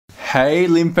Hey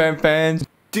Limpan fans!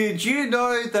 Did you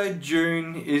know that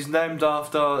June is named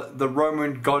after the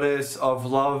Roman goddess of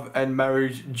love and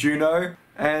marriage, Juno?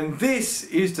 And this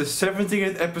is the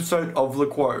 70th episode of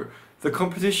LUQOTW, the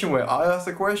competition where I ask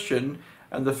a question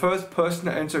and the first person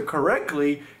to answer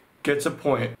correctly gets a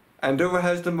point. And whoever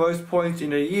has the most points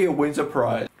in a year wins a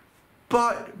prize.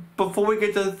 But before we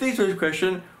get to this week's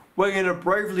question, we're going to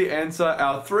bravely answer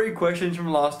our 3 questions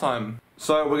from last time.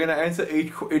 So we're going to answer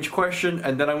each question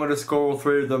and then I'm going to score all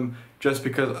 3 of them just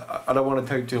because I don't want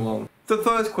to take too long. The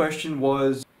first question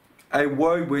was a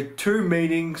word with 2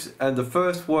 meanings, and the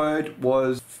first word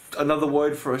was another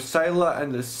word for a sailor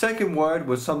and the second word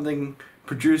was something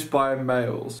produced by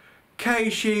males.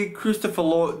 Kay, she, Christopher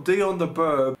Law, Dion the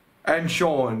Burb and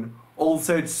Sean all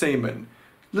said seaman.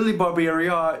 Lily Bobby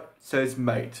Ariart says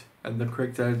mate, and the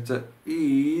correct answer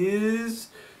is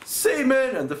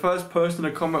seaman, and the first person to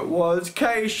comment was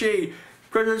Kay, she.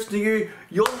 Congratulations to you,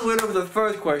 you're the winner of the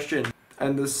first question.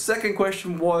 And the second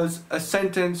question was a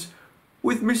sentence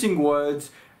with missing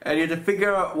words, and you had to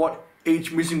figure out what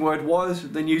each missing word was,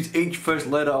 then use each first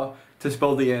letter to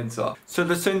spell the answer. So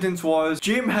the sentence was,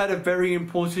 Jim had a very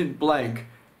important blank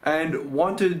and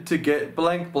wanted to get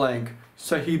blank blank,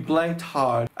 so he blanked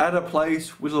hard at a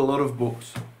place with a lot of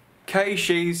books. Kay,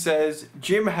 she says,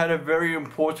 Jim had a very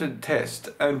important test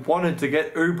and wanted to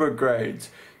get Uber grades,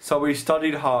 so he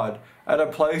studied hard at a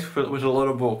place with a lot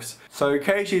of books. So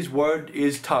Kay, she's word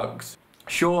is tugs.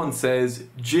 Sean says,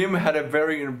 Jim had a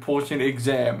very important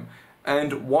exam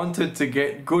and wanted to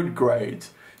get good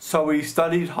grades, so he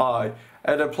studied hard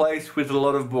at a place with a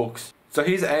lot of books. So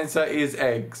his answer is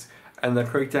eggs, and the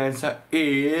correct answer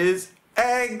is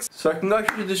eggs. So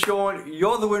congratulations to Sean,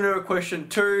 you're the winner of question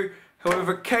 2.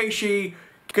 However, Keishi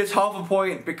gets half a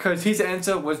point because his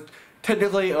answer was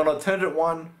technically an alternate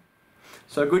one.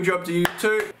 So good job to you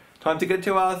too. Time to get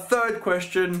to our third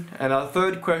question, and our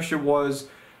third question was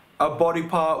a body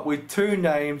part with 2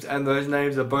 names, and those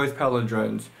names are both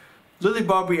palindromes. Lily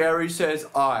Bobby Ari says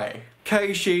I.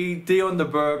 Keishi, Dion the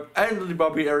Burb and Lily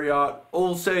Bobby Ariart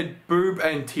all said boob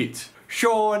and tit.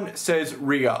 Sean says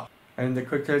Rhea. And the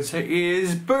correct answer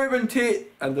is boob and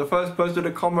tit. And the first person to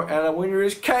comment and our winner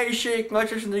is Keishi.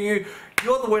 Congratulations to you.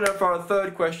 You're the winner for our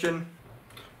third question.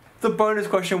 The bonus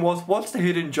question was, what's the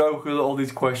hidden joke with all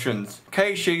these questions?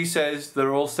 Keishi says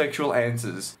they're all sexual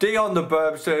answers. Dion the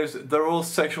Burb says they're all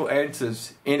sexual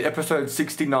answers in episode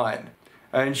 69.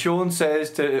 And Sean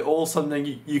says they're all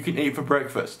something you can eat for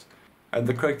breakfast. And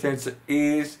the correct answer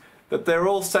is that they're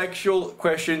all sexual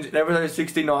questions in episode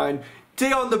 69.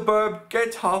 Dion the Burb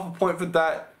gets half a point for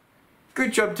that.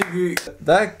 Good job to you.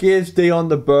 That gives Dion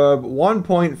the Burb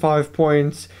 1.5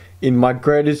 points in my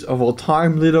greatest of all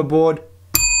time leaderboard,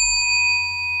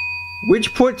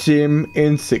 which puts him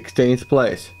in 16th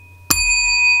place.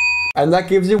 And that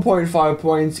gives him 0.5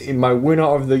 points in my winner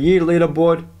of the year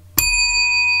leaderboard,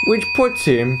 which puts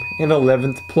him in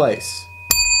 11th place.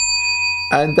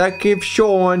 And that gives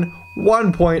Sean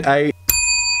 1.8,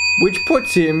 which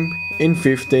puts him in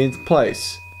 15th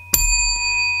place.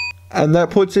 And that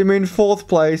puts him in 4th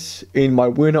place in my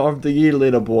winner of the year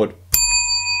leaderboard.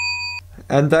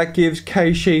 And that gives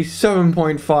Keishi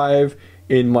 7.5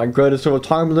 in my greatest of all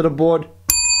time leaderboard,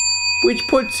 which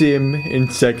puts him in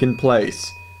 2nd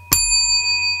place.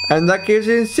 And that gives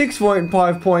him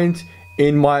 6.5 points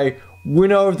in my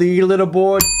winner of the year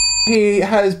leaderboard. He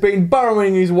has been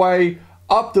burrowing his way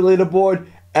up the leaderboard,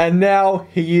 and now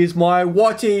he is my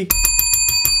Watty.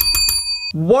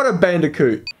 What a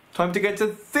bandicoot. Time to get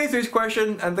to this week's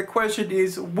question, and the question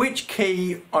is, which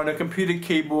key on a computer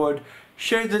keyboard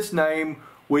shares its name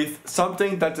with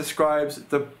something that describes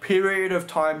the period of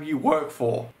time you work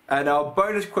for? And our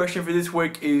bonus question for this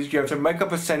week is you have to make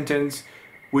up a sentence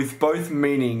with both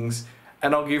meanings,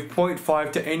 and I'll give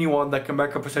 0.5 to anyone that can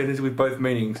make up a sentence with both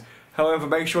meanings. However,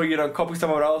 make sure you don't copy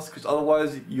someone else, because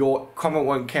otherwise your comment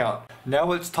won't count.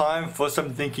 Now it's time for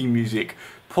some thinking music.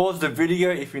 Pause the video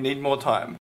if you need more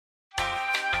time.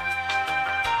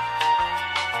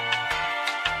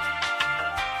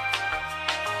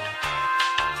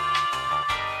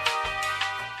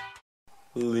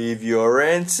 Leave your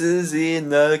answers in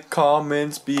the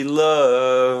comments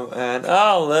below, and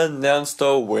I'll announce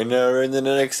the winner in the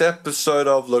next episode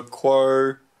of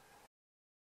LUQOTW.